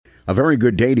A very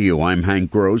good day to you. I'm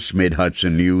Hank Gross,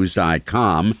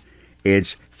 MidHudsonNews.com.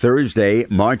 It's Thursday,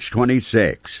 March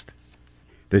 26th.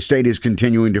 The state is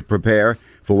continuing to prepare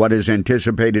for what is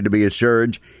anticipated to be a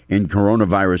surge in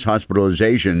coronavirus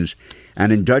hospitalizations.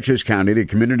 And in Dutchess County, the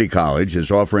community college is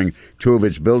offering 2 of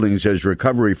its buildings as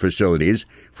recovery facilities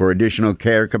for additional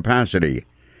care capacity.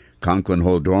 Conklin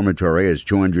Hall Dormitory has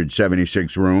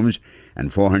 276 rooms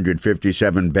and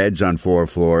 457 beds on 4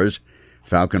 floors.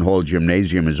 Falcon Hall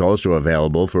Gymnasium is also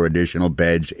available for additional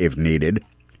beds if needed.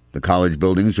 The college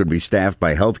buildings would be staffed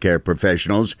by healthcare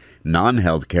professionals,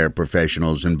 non-healthcare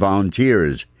professionals, and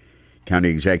volunteers. County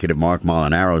Executive Mark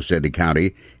Molinaro said the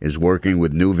county is working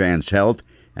with New Vance Health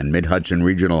and Mid-Hudson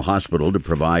Regional Hospital to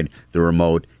provide the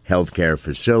remote healthcare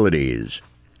facilities.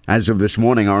 As of this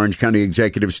morning, Orange County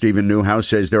Executive Stephen Newhouse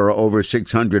says there are over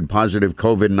 600 positive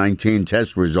COVID-19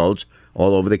 test results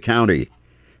all over the county.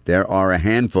 There are a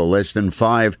handful, less than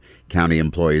 5 county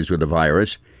employees with the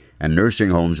virus, and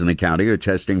nursing homes in the county are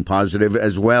testing positive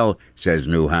as well, says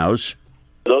Newhouse.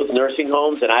 Those nursing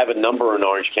homes, and I have a number in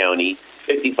Orange County,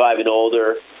 55 and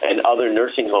older, and other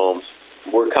nursing homes,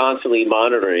 we're constantly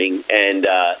monitoring, and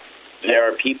there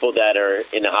are people that are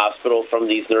in the hospital from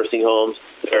these nursing homes.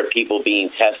 There are people being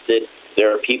tested.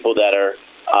 There are people that are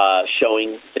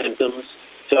showing symptoms.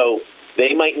 So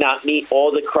they might not meet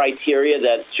all the criteria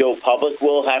that Joe Public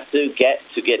will have to get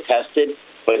tested,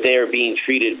 but they are being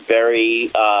treated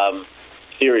very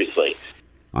seriously.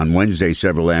 On Wednesday,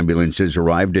 several ambulances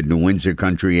arrived at New Windsor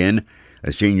Country Inn,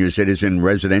 a senior citizen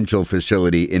residential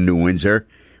facility in New Windsor,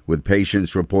 with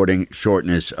patients reporting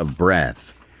shortness of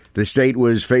breath. The state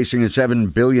was facing a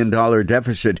 $7 billion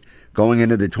deficit going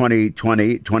into the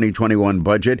 2020-2021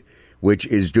 budget, which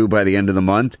is due by the end of the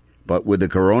month. But with the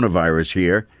coronavirus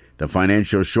here, the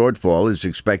financial shortfall is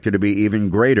expected to be even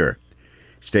greater.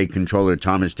 State Controller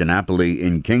Thomas DiNapoli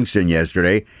in Kingston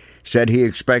yesterday said he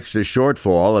expects the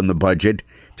shortfall in the budget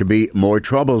to be more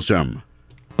troublesome.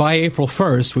 By April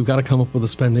 1st, we've got to come up with a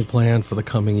spending plan for the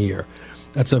coming year.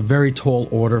 That's a very tall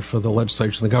order for the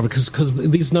legislature and the government because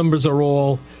these numbers are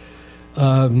all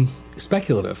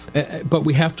speculative. But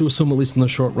we have to assume, at least in the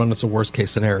short run, it's a worst-case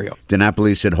scenario.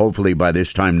 DiNapoli said hopefully by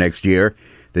this time next year,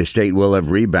 the state will have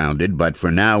rebounded, but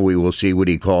for now we will see what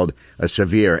he called a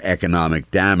severe economic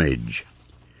damage.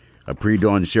 A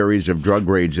pre-dawn series of drug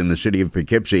raids in the city of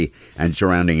Poughkeepsie and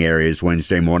surrounding areas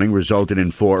Wednesday morning resulted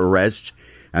in 4 arrests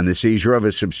and the seizure of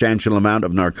a substantial amount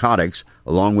of narcotics,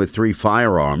 along with 3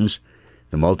 firearms.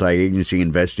 The multi-agency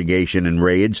investigation and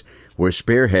raids were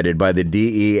spearheaded by the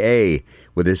DEA,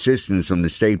 with assistance from the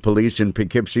state police and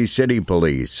Poughkeepsie City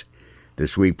Police. The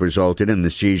sweep resulted in the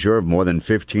seizure of more than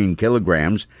 15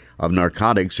 kilograms of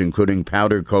narcotics, including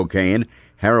powder cocaine,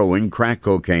 heroin, crack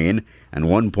cocaine, and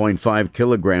 1.5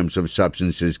 kilograms of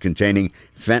substances containing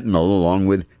fentanyl, along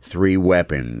with 3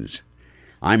 weapons.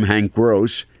 I'm Hank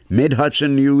Gross,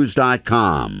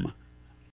 MidHudsonNews.com.